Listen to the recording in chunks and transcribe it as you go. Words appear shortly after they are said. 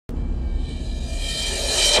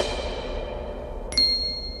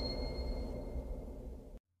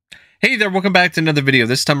Hey there, welcome back to another video.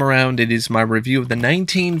 This time around, it is my review of the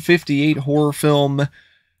 1958 horror film,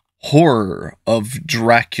 Horror of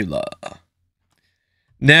Dracula.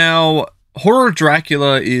 Now, Horror of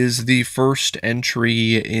Dracula is the first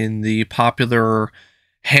entry in the popular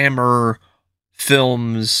Hammer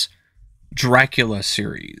Films Dracula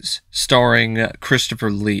series, starring Christopher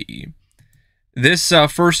Lee. This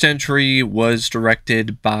first entry was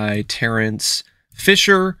directed by Terence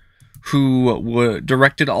Fisher, who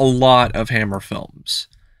directed a lot of Hammer films.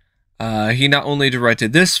 He not only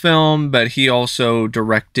directed this film, but he also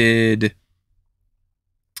directed,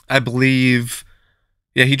 I believe,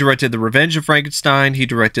 he directed The Revenge of Frankenstein. He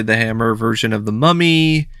directed the Hammer version of The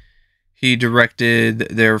Mummy. He directed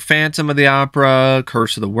their Phantom of the Opera,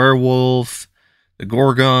 Curse of the Werewolf, The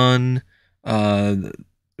Gorgon,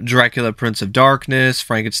 Dracula, Prince of Darkness,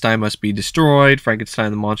 Frankenstein Must Be Destroyed, Frankenstein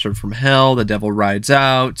the Monster from Hell, The Devil Rides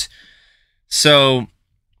Out. So,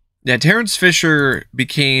 yeah, Terence Fisher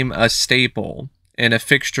became a staple and a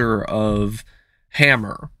fixture of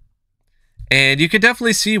Hammer. And you can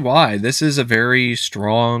definitely see why. This is a very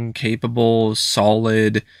strong, capable,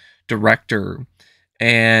 solid director.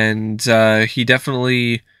 And he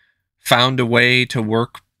definitely found a way to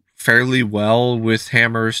work fairly well with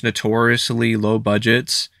Hammer's notoriously low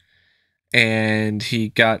budgets. And he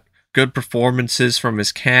got good performances from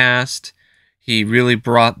his cast. He really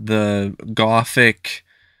brought the Gothic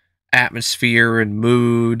atmosphere and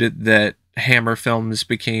mood that Hammer films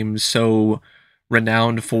became so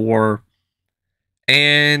renowned for.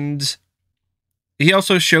 And he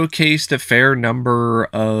also showcased a fair number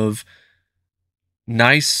of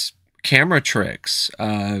nice camera tricks,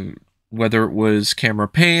 whether it was camera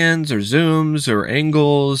pans or zooms or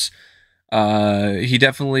angles. He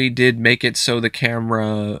definitely did make it so the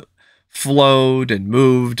camera flowed and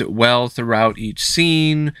moved well throughout each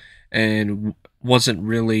scene and wasn't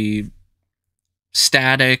really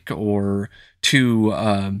static or too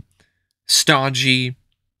stodgy.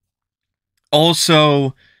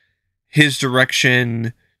 Also, his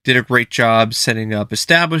direction did a great job setting up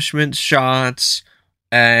establishment shots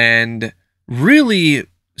and really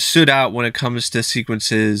stood out when it comes to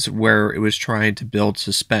sequences where it was trying to build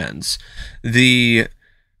suspense. The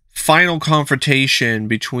final confrontation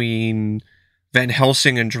between Van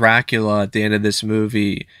Helsing and Dracula at the end of this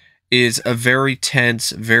movie is a very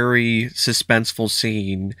tense, very suspenseful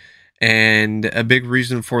scene, and a big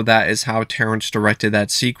reason for that is how Terence directed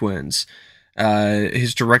that sequence.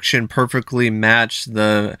 His direction perfectly matched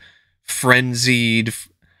the frenzied,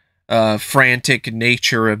 frantic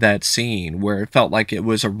nature of that scene, where it felt like it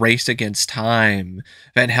was a race against time.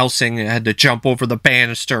 Van Helsing had to jump over the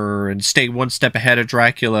banister and stay one step ahead of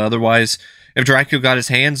Dracula. Otherwise, if Dracula got his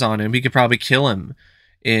hands on him, he could probably kill him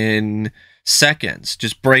in seconds.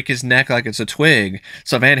 Just break his neck like it's a twig.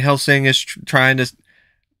 So Van Helsing is trying to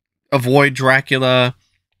avoid Dracula,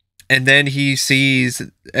 and then he sees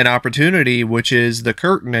an opportunity, which is the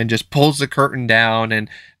curtain, and just pulls the curtain down, and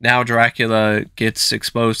now Dracula gets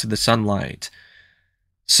exposed to the sunlight.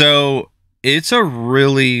 So it's a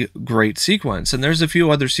really great sequence, and there's a few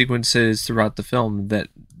other sequences throughout the film that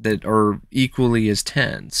are equally as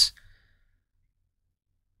tense.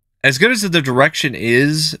 As good as the direction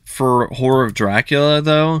is for Horror of Dracula,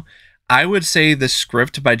 though, I would say the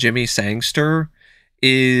script by Jimmy Sangster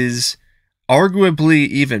is arguably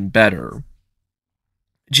even better.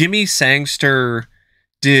 Jimmy Sangster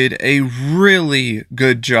did a really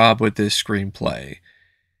good job with this screenplay.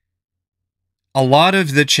 A lot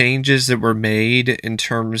of the changes that were made in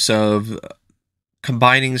terms of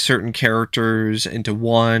combining certain characters into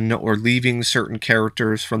one, or leaving certain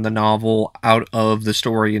characters from the novel out of the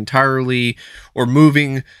story entirely, or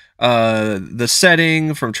moving the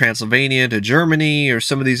setting from Transylvania to Germany, or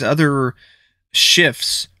some of these other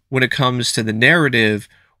shifts when it comes to the narrative,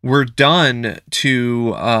 were done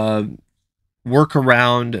to work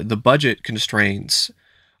around the budget constraints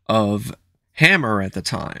of Hammer at the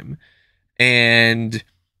time, and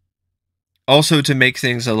also to make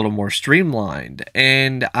things a little more streamlined.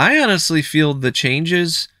 And I honestly feel the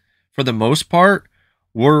changes, for the most part,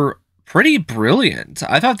 were pretty brilliant.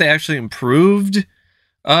 I thought they actually improved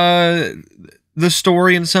the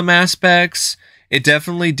story in some aspects. It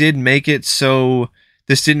definitely did make it so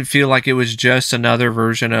this didn't feel like it was just another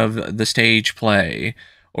version of the stage play,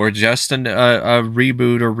 or just a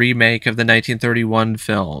reboot or remake of the 1931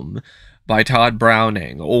 film by Todd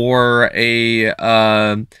Browning, or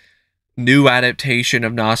a new adaptation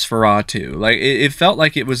of Nosferatu. Like, it felt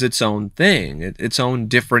like it was its own thing, its own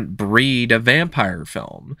different breed of vampire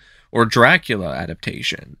film, or Dracula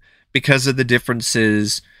adaptation, because of the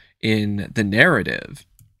differences in the narrative.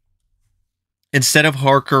 instead of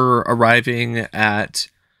Harker arriving at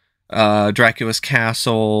Dracula's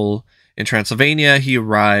castle in Transylvania, he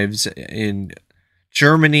arrives in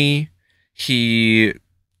Germany. He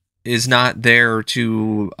is not there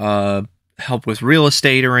to help with real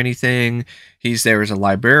estate or anything. He's there as a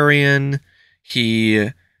librarian.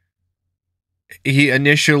 He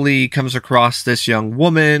initially comes across this young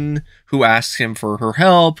woman who asks him for her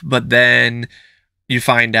help, but then you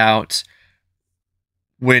find out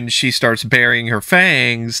when she starts burying her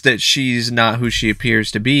fangs that she's not who she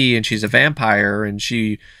appears to be, and she's a vampire, and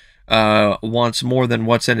she wants more than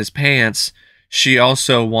what's in his pants. She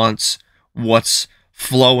also wants what's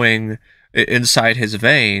flowing inside his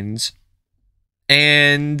veins.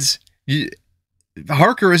 And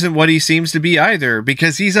Harker isn't what he seems to be either,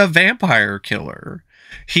 because he's a vampire killer.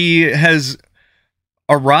 He has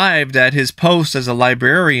arrived at his post as a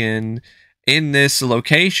librarian in this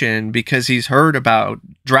location because he's heard about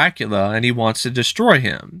Dracula and he wants to destroy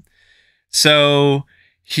him. So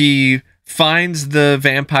he finds the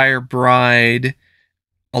vampire bride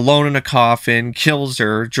alone in a coffin, kills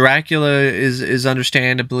her. Dracula is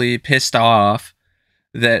understandably pissed off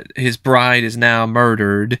that his bride is now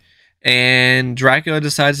murdered, and Dracula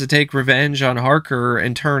decides to take revenge on Harker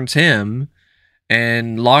and turns him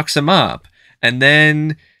and locks him up. And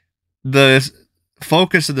then the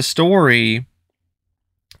focus of the story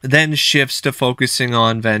then shifts to focusing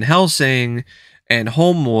on Van Helsing and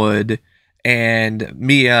Holmwood and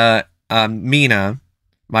Mina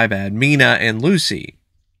and Lucy.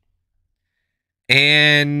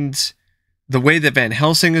 And the way that Van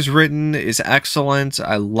Helsing is written is excellent.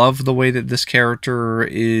 I love the way that this character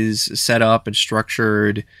is set up and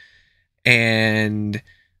structured. And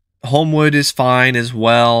Holmwood is fine as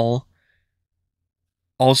well.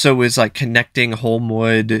 Also is like connecting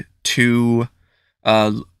Holmwood to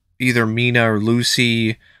either Mina or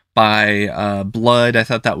Lucy by blood. I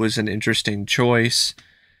thought that was an interesting choice.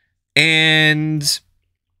 And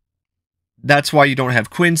that's why you don't have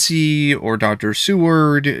Quincy or Dr.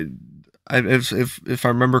 Seward. If I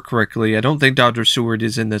remember correctly, I don't think Dr. Seward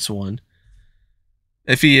is in this one.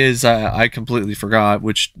 If he is, I completely forgot,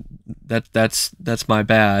 which that's my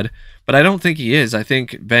bad. But I don't think he is. I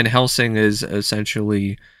think Van Helsing is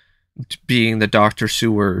essentially being the Dr.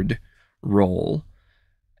 Seward role.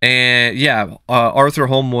 And yeah, Arthur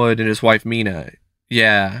Holmwood and his wife Mina.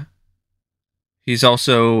 Yeah. He's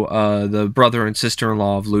also the brother and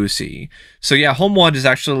sister-in-law of Lucy. So yeah, Holmwood is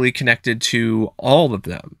actually connected to all of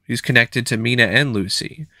them. He's connected to Mina and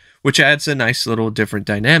Lucy, which adds a nice little different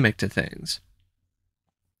dynamic to things.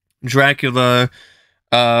 Dracula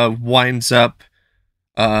winds up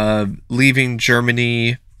leaving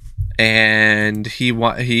Germany, and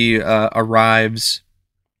he arrives.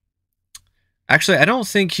 Actually, I don't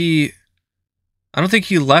think he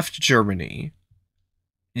left Germany.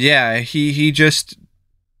 Yeah, he just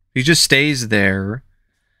stays there,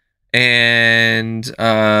 and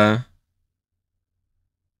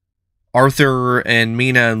Arthur and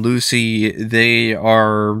Mina and Lucy, they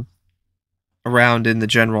are around in the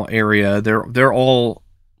general area. They're all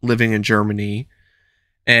living in Germany,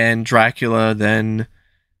 and Dracula then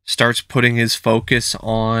starts putting his focus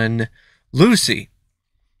on Lucy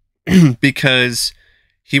because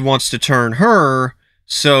he wants to turn her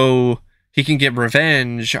so he can get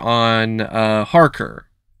revenge on Harker,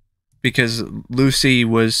 because Lucy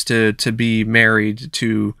was to be married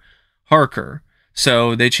to Harker.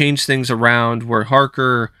 So they changed things around where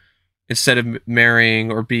Harker, instead of marrying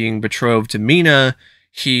or being betrothed to Mina,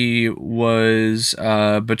 he was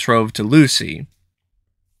betrothed to Lucy.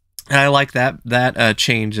 And I like that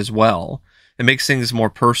change as well. It makes things more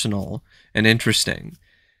personal and interesting.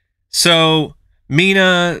 So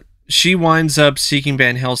Mina, she winds up seeking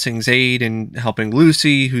Van Helsing's aid and helping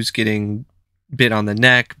Lucy, who's getting bit on the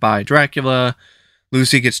neck by Dracula.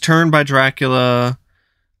 Lucy gets turned by Dracula.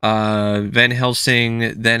 Van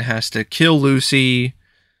Helsing then has to kill Lucy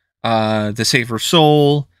to save her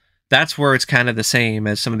soul. That's where it's kind of the same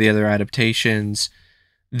as some of the other adaptations.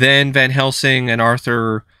 Then Van Helsing and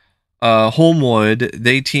Arthur Holmwood,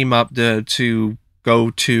 they team up to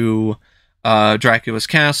go to Dracula's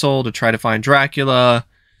castle to try to find Dracula.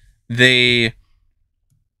 They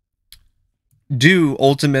do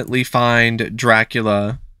ultimately find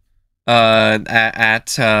Dracula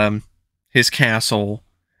at his castle,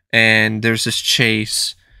 and there's this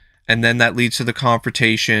chase, and then that leads to the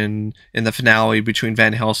confrontation in the finale between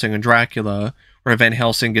Van Helsing and Dracula, where Van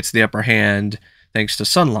Helsing gets the upper hand thanks to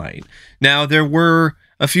sunlight. Now, there were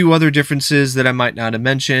a few other differences that I might not have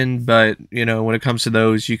mentioned, but, you know, when it comes to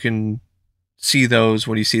those, you can see those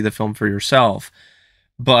when you see the film for yourself.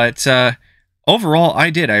 But Overall, I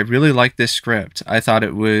did. I really liked this script. I thought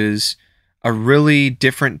it was a really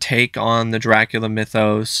different take on the Dracula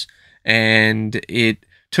mythos, and it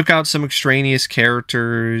took out some extraneous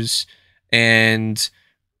characters and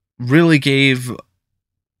really gave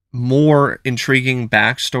more intriguing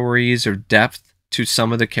backstories or depth to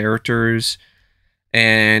some of the characters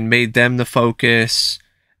and made them the focus.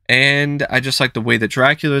 And I just like the way that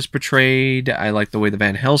Dracula is portrayed. I like the way the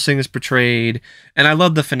Van Helsing is portrayed. And I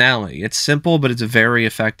love the finale. It's simple, but it's very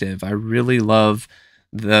effective. I really love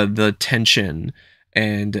the tension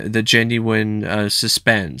and the genuine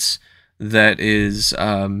suspense that is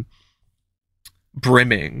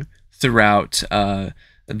brimming throughout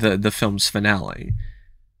the film's finale.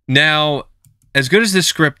 Now, as good as this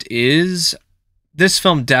script is, this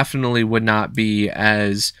film definitely would not be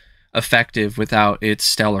as effective without its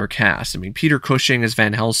stellar cast. I mean, Peter Cushing as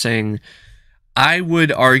Van Helsing, I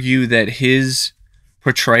would argue that his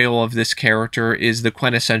portrayal of this character is the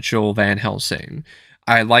quintessential Van Helsing.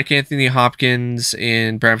 I like Anthony Hopkins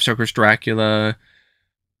in Bram Stoker's Dracula,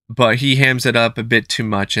 but he hams it up a bit too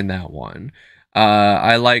much in that one.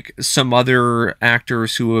 I like some other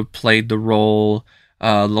actors who have played the role.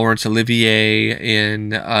 Laurence Olivier in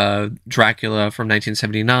Dracula from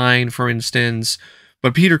 1979, for instance.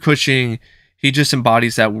 But Peter Cushing, he just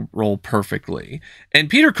embodies that role perfectly. And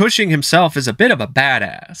Peter Cushing himself is a bit of a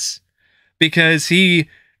badass because he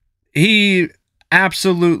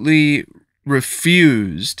absolutely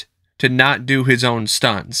refused to not do his own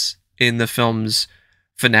stunts in the film's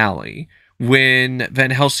finale. When Van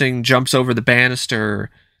Helsing jumps over the banister,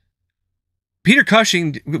 Peter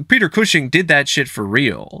Cushing did that shit for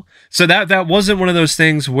real. So that wasn't one of those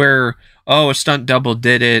things where, oh, a stunt double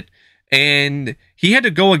did it. And he had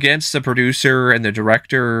to go against the producer and the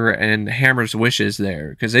director and Hammer's wishes there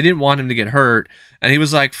because they didn't want him to get hurt. And he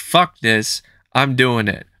was like, fuck this. I'm doing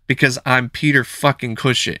it because I'm Peter fucking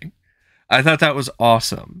Cushing. I thought that was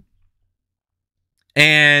awesome.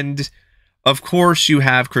 And of course you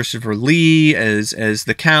have Christopher Lee as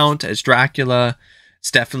the Count, as Dracula.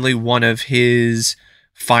 It's definitely one of his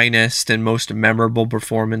finest and most memorable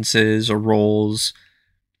performances or roles.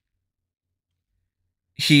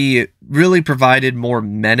 He really provided more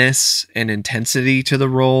menace and intensity to the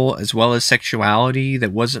role, as well as sexuality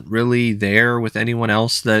that wasn't really there with anyone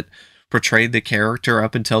else that portrayed the character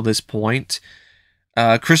up until this point.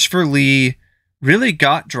 Christopher Lee really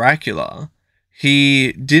got Dracula.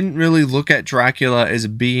 He didn't really look at Dracula as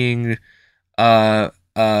being a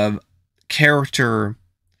character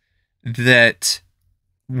that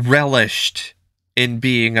relished in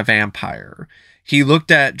being a vampire. He looked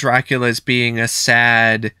at Dracula as being a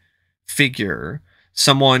sad figure,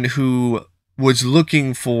 someone who was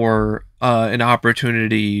looking for an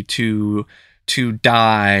opportunity to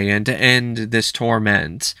die and to end this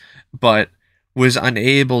torment, but was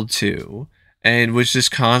unable to, and was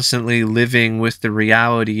just constantly living with the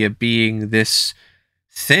reality of being this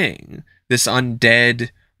thing, this undead,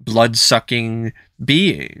 blood-sucking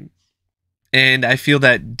being. And I feel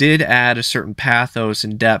that did add a certain pathos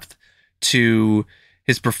and depth to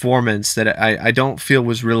his performance that I don't feel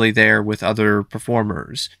was really there with other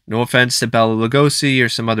performers. No offense to Bela Lugosi or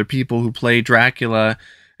some other people who played Dracula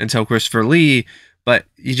until Christopher Lee, but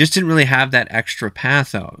you just didn't really have that extra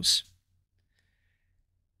pathos.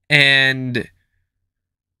 And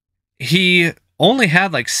he only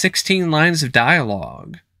had like 16 lines of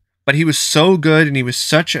dialogue, but he was so good and he was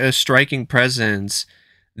such a striking presence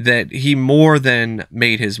that he more than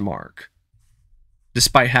made his mark,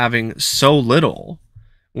 despite having so little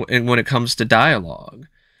when it comes to dialogue.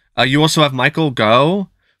 You also have Michael Gough,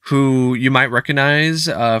 who you might recognize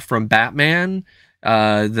from Batman.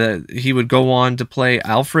 He would go on to play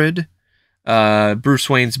Alfred, Bruce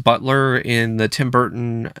Wayne's butler in the Tim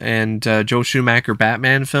Burton and Joe Schumacher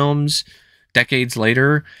Batman films decades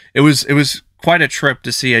later. It was quite a trip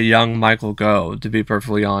to see a young Michael Gough, to be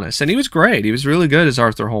perfectly honest. And he was great. He was really good as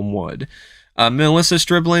Arthur Holmwood. Melissa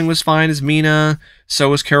Stribling was fine as Mina.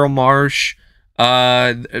 So was Carol Marsh.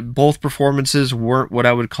 Both performances weren't what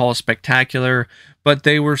I would call spectacular, but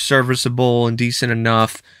they were serviceable and decent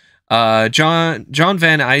enough. John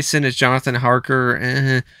Van Eyssen as Jonathan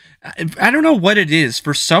Harker. I don't know what it is.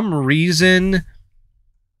 For some reason,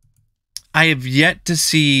 I have yet to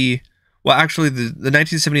see... Well, actually, the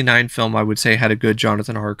 1979 film, I would say, had a good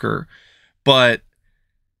Jonathan Harker. But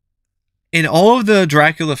in all of the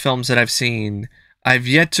Dracula films that I've seen, I've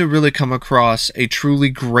yet to really come across a truly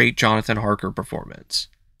great Jonathan Harker performance.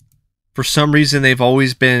 For some reason, they've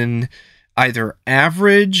always been either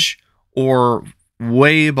average or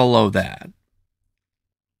way below that.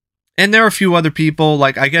 And there are a few other people,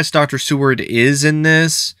 like I guess Dr. Seward is in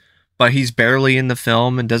this, but he's barely in the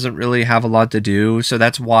film and doesn't really have a lot to do. So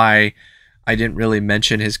that's why I didn't really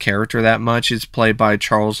mention his character that much. He's played by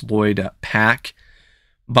Charles Lloyd Pack.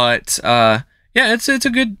 But yeah, it's a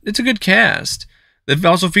good cast. It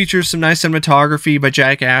also features some nice cinematography by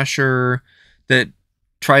Jack Asher that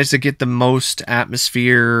tries to get the most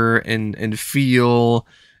atmosphere and feel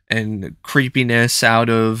and creepiness out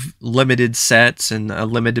of limited sets and a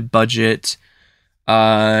limited budget.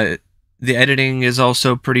 The editing is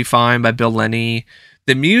also pretty fine by Bill Lenny.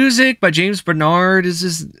 The music by James Bernard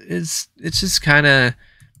is just kind of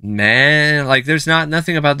meh. Like, there's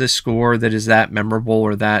nothing about this score that is that memorable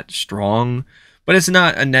or that strong, but it's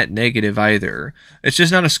not a net negative either. It's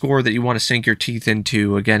just not a score that you want to sink your teeth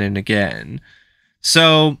into again and again.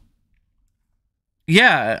 So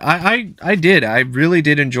yeah, I really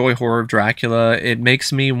did enjoy Horror of Dracula. It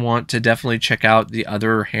makes me want to definitely check out the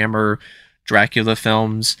other Hammer Dracula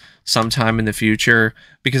films sometime in the future,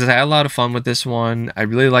 because I had a lot of fun with this one. I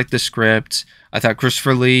really liked the script. I thought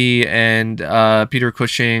Christopher Lee and Peter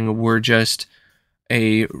Cushing were just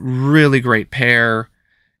a really great pair,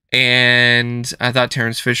 and I thought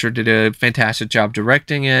Terence Fisher did a fantastic job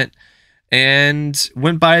directing it, and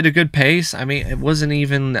went by at a good pace. I mean, it wasn't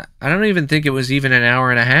even, I don't even think it was even an hour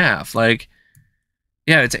and a half. Like,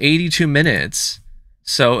 yeah, it's 82 minutes.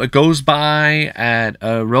 So it goes by at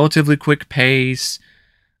a relatively quick pace.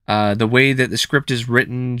 The way that the script is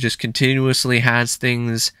written just continuously has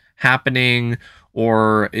things happening,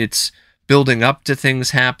 or it's building up to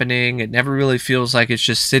things happening. It never really feels like it's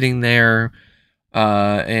just sitting there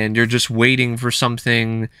and you're just waiting for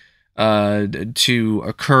something to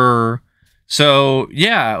occur. So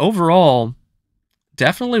yeah, overall,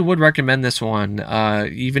 definitely would recommend this one,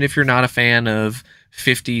 even if you're not a fan of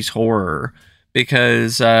 50s horror,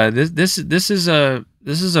 because this is a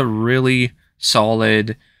really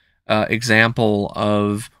solid example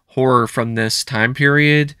of horror from this time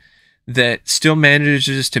period that still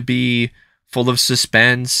manages to be full of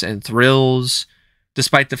suspense and thrills,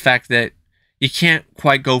 despite the fact that you can't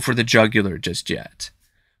quite go for the jugular just yet.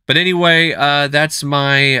 But anyway, that's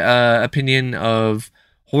my opinion of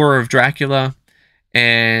Horror of Dracula.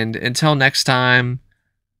 And until next time,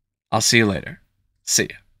 I'll see you later. See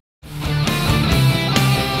ya.